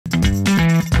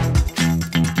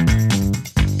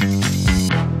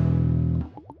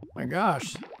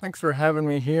gosh. Thanks for having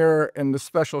me here in the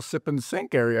special sip and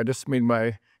sink area. I just made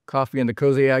my coffee in the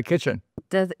cozy AI kitchen.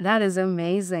 That is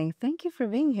amazing. Thank you for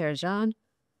being here, John.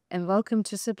 And welcome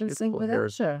to Sip and Sink with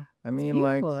Azure. I mean,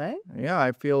 Beautiful, right? yeah,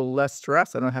 I feel less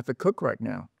stressed. I don't have to cook right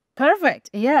now. Perfect.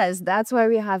 Yes, that's why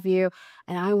we have you.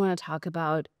 And I want to talk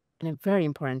about a very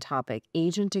important topic,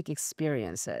 agentic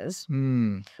experiences.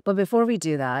 But before we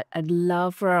do that, I'd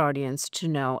love for our audience to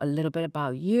know a little bit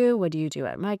about you. What do you do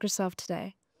at Microsoft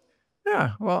today?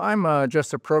 Yeah, well, I'm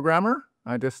just a programmer.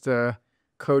 I just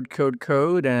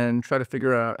code, and try to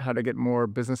figure out how to get more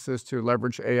businesses to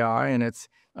leverage AI and its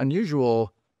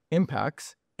unusual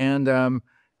impacts. And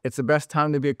it's the best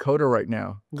time to be a coder right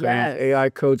now. Yes. AI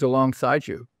codes alongside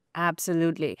you.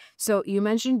 Absolutely. So you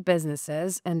mentioned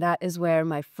businesses, and that is where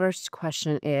my first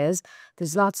question is.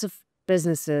 There's lots of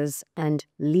businesses and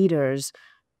leaders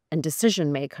and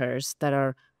decision makers that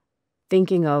are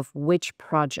thinking of which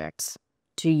projects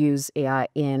to use AI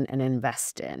in and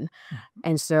invest in.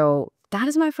 And so that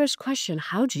is my first question.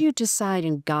 How do you decide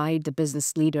and guide the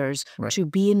business leaders to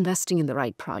be investing in the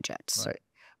right projects? Right.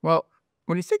 Well,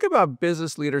 when you think about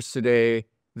business leaders today,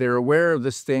 they're aware of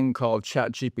this thing called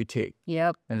ChatGPT.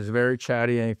 Yep. And it's very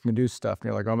chatty and you can do stuff. And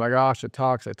you're like, oh my gosh, it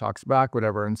talks back,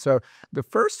 whatever. And so the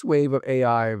first wave of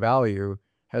AI value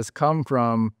has come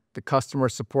from the customer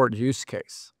support use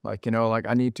case. Like,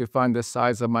 I need to find the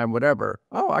size of my whatever.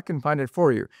 Oh, I can find it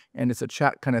for you. And it's a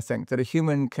chat kind of thing that a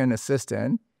human can assist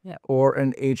in, or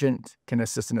an agent can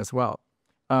assist in as well.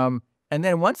 And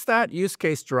then once that use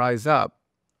case dries up,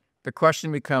 the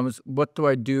question becomes, what do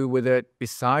I do with it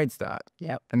besides that?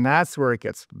 Yep. And that's where it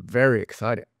gets very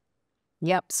exciting.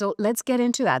 Yep. So let's get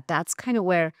into that. That's kind of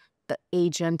where the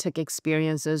agentic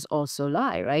experiences also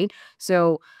lie, right?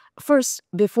 So first,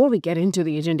 before we get into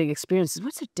the agentic experiences,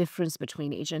 what's the difference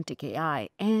between agentic AI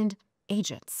and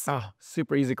agents? Oh,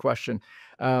 super easy question.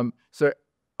 So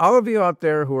all of you out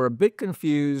there who are a bit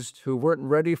confused, who weren't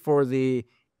ready for the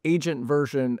agent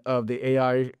version of the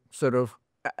AI sort of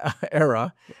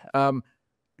era,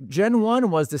 Gen 1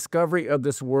 was discovery of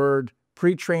this word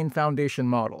pre-trained foundation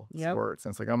model. Words.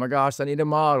 And it's like, oh my gosh, I need a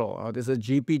model. Oh, there's a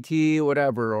GPT,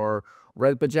 whatever, or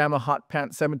Red Pajama Hot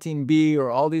Pants 17B, or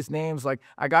all these names. Like,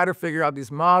 I got to figure out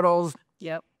these models.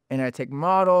 Yep. And I take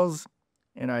models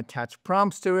and I attach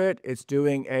prompts to it. It's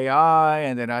doing AI.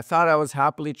 And then I thought I was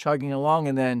happily chugging along,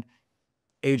 and then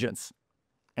agents.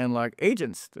 And like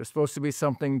agents, they're supposed to be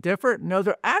something different. No,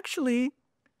 they're actually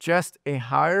just a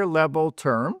higher level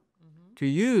term to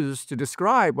use to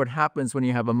describe what happens when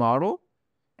you have a model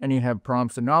and you have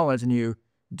prompts and knowledge and you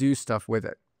do stuff with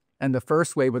it. And the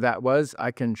first wave of that was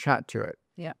I can chat to it.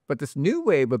 Yeah. But this new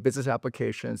wave of business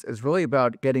applications is really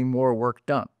about getting more work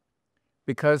done.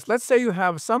 Because let's say you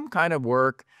have some kind of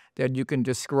work that you can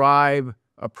describe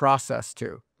a process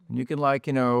to. And you can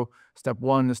step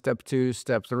 1 to step 2,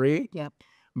 step 3. Yep.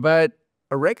 But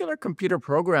a regular computer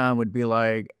program would be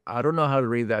like, I don't know how to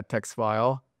read that text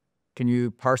file. Can you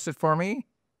parse it for me?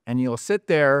 And you'll sit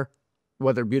there,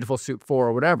 whether Beautiful Soup 4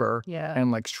 or whatever,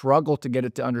 and struggle to get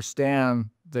it to understand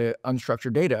the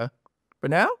unstructured data.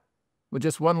 But now, with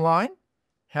just one line,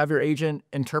 have your agent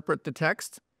interpret the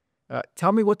text.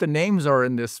 Tell me what the names are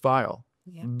in this file.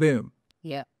 Boom.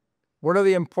 Yeah. What are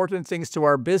the important things to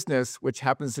our business, which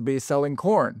happens to be selling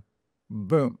corn?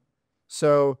 Boom.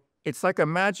 So it's like a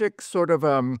magic sort of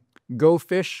go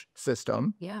fish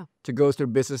system to go through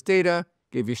business data,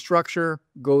 give you structure,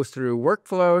 go through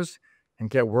workflows, and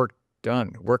get work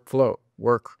done. Workflow.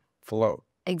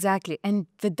 Exactly. And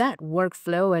with that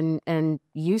workflow and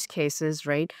use cases,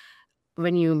 right,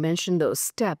 when you mention those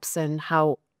steps and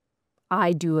how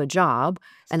I do a job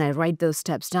and I write those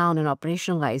steps down and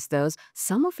operationalize those,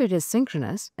 some of it is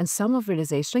synchronous and some of it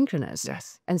is asynchronous.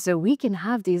 Yes. And so we can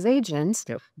have these agents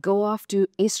go off to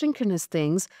asynchronous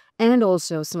things, and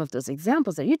also some of those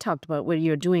examples that you talked about where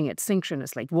you're doing it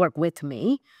synchronous, like work with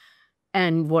me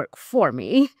and work for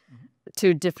me,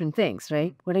 two different things,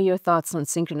 right? What are your thoughts on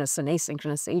synchronous and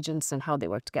asynchronous agents and how they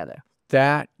work together?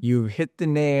 That you hit the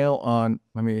nail on.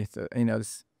 I mean,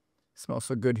 this smells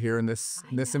so good here in this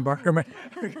environment.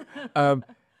 You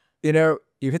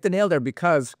hit the nail there,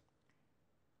 because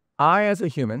I, as a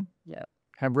human,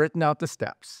 have written out the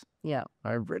steps. Yeah.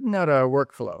 I've written out a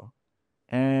workflow.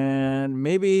 And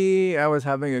maybe I was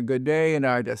having a good day and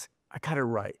I got it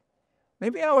right.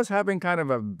 Maybe I was having kind of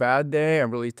a bad day.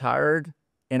 I'm really tired.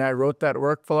 And I wrote that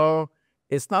workflow.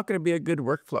 It's not going to be a good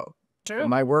workflow. True.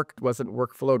 My work wasn't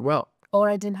workflowed well. Or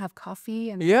I didn't have coffee.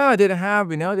 And I didn't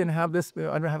have, I didn't have this,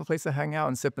 I didn't have a place to hang out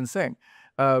and sip and sing.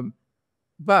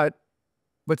 But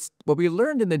what we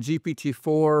learned in the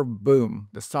GPT-4 boom,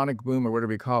 the sonic boom or whatever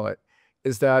we call it,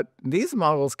 is that these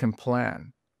models can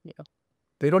plan. Yeah.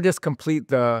 They don't just complete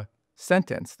the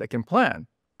sentence, they can plan.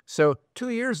 So 2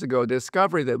 years ago, the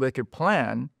discovery that we could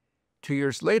plan 2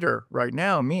 years later, right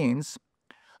now, means,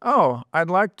 oh, I'd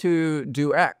like to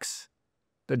do X,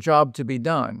 the job to be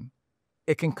done.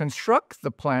 It can construct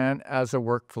the plan as a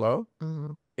workflow.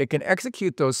 Mhm. It can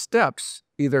execute those steps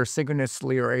either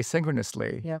synchronously or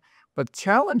asynchronously. Yeah. But the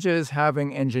challenge is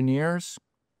having engineers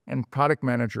and product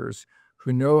managers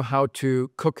who know how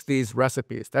to cook these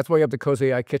recipes. That's why you have the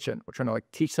Cozy AI Kitchen. We're trying to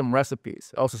teach them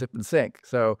recipes, also sip and sync.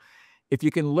 So if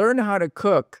you can learn how to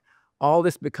cook, all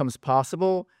this becomes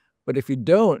possible. But if you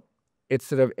don't, it's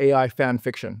sort of AI fan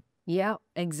fiction. Yeah,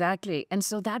 exactly. And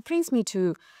so that brings me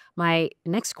to my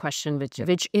next question,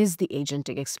 which is the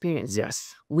agentic experience.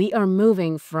 Yes. We are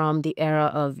moving from the era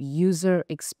of user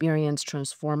experience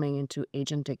transforming into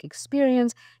agentic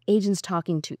experience, agents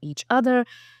talking to each other.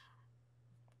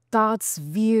 Thoughts,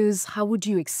 views, how would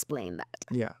you explain that?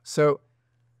 Yeah. So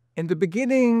in the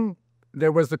beginning,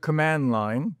 there was the command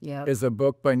line. Yeah. Is a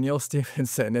book by Neil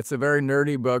Stephenson. It's a very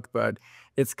nerdy book, but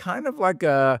it's kind of like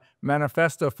a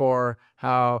manifesto for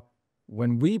how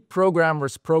when we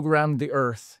programmers programmed the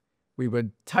earth, we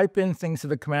would type in things to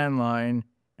the command line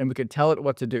and we could tell it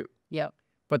what to do. Yeah.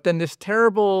 But then this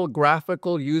terrible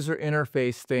graphical user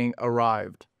interface thing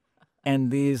arrived. And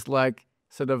these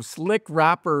sort of slick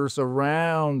wrappers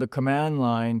around the command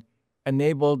line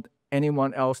enabled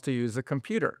anyone else to use a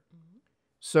computer.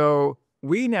 So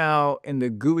we now in the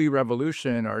GUI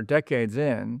revolution are decades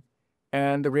in,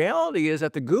 and the reality is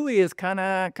that the GUI is kind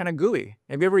of GUI.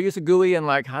 Have you ever used a GUI and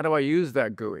how do I use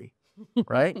that GUI,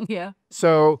 right? Yeah.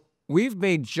 So we've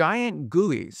made giant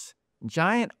GUIs,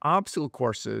 giant obstacle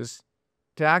courses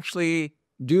to actually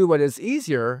do what is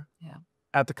easier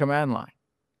at the command line.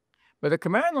 But the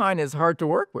command line is hard to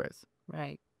work with.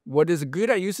 Right. What is good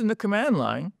at using the command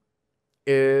line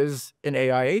is an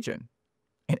AI agent.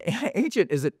 An AI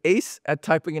agent is an ace at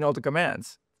typing in all the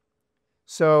commands.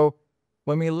 So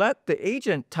when we let the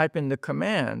agent type in the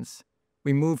commands,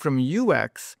 we move from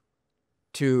UX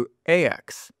to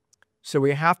AX. So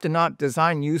we have to not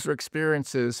design user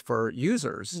experiences for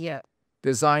users,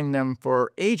 design them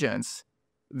for agents.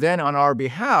 Then on our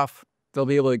behalf, they'll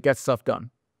be able to get stuff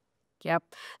done. Yep.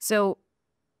 So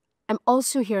I'm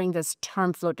also hearing this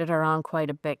term floated around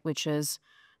quite a bit, which is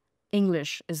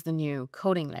English is the new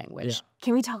coding language. Yeah.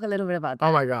 Can we talk a little bit about that?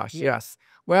 Oh my gosh, yes.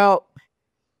 Well,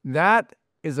 that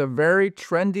is a very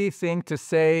trendy thing to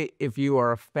say if you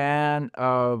are a fan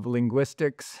of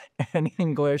linguistics and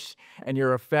English, and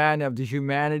you're a fan of the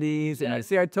humanities. And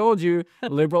I told you,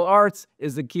 liberal arts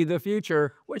is the key to the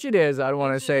future, which it is. I don't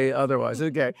want to say otherwise.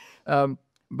 Okay.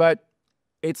 But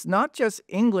it's not just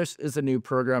English is a new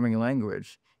programming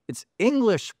language. It's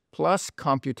English plus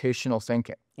computational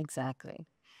thinking. Exactly.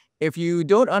 If you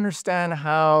don't understand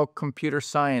how computer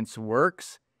science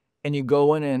works and you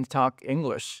go in and talk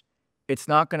English, it's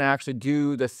not going to actually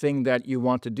do the thing that you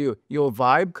want to do. You'll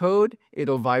vibe code,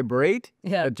 it'll vibrate,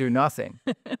 it'll do nothing.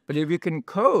 But if you can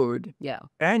code,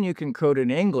 and you can code in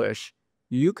English,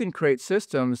 you can create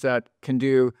systems that can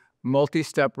do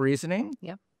multi-step reasoning,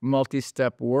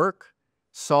 multi-step work,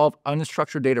 solve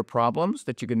unstructured data problems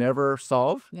that you can never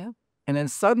solve. And then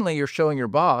suddenly you're showing your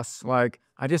boss,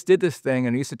 I just did this thing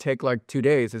and it used to take 2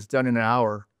 days. It's done in an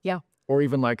hour. Or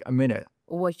even a minute.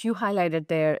 What you highlighted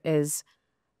there is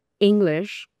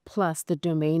English plus the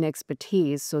domain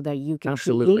expertise so that you can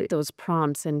create those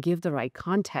prompts and give the right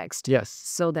context.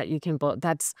 So that you can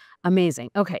that's amazing.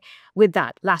 Okay, with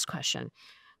that, last question.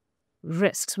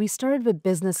 Risks. We started with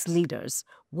business leaders.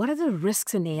 What are the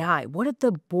risks in AI? What are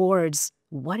the boards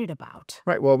worried about?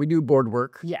 Right, well, we do board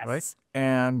work, Yes. right?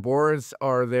 And boards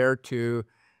are there to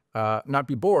not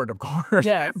be bored, of course,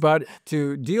 but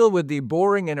to deal with the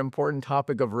boring and important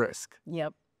topic of risk.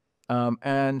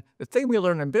 And the thing we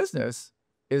learn in business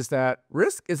is that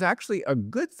risk is actually a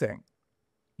good thing.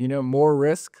 More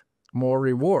risk, more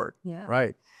reward,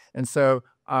 right? And so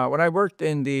when I worked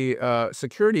in the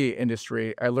security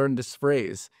industry, I learned this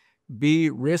phrase, be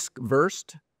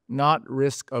risk-versed, not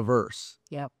risk-averse.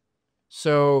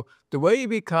 So the way you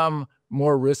become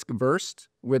more risk-versed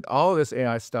with all this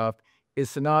AI stuff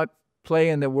is to not play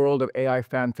in the world of AI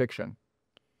fan fiction,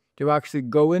 to actually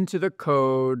go into the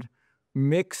code,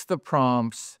 mix the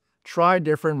prompts, try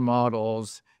different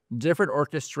models, different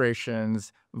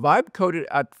orchestrations, vibe code it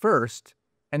at first,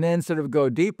 and then sort of go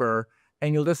deeper,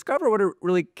 and you'll discover what it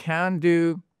really can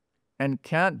do and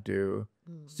can't do.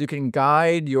 So you can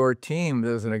guide your team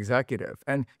as an executive.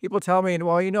 And people tell me,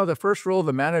 well, the first role of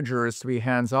the manager is to be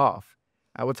hands-off.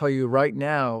 I will tell you right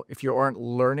now, if you aren't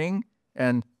learning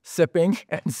and sipping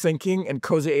and syncing and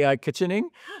cozy AI kitchening,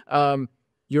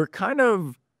 you're kind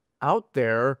of out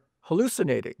there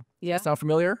hallucinating. Yeah. Sound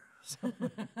familiar?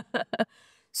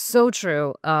 So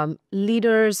true.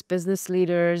 Leaders, business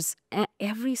leaders,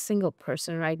 every single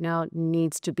person right now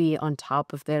needs to be on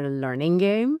top of their learning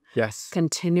game, Yes.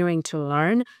 continuing to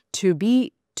learn to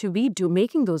be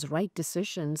making those right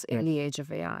decisions in the age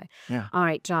of AI. Yeah. All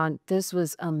right, John, this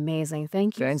was amazing.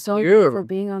 Thank you Thank so much you. for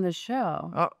being on the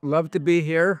show. Oh, love to be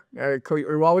here.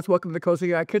 You're always welcome to the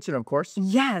Cozy AI Kitchen, of course.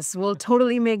 Yes, we'll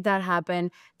totally make that happen.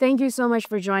 Thank you so much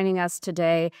for joining us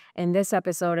today in this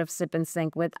episode of Sip and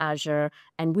Sync with Azure.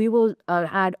 And we will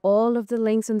add all of the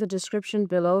links in the description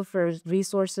below for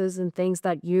resources and things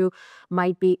that you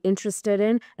might be interested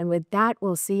in. And with that,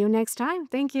 we'll see you next time.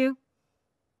 Thank you.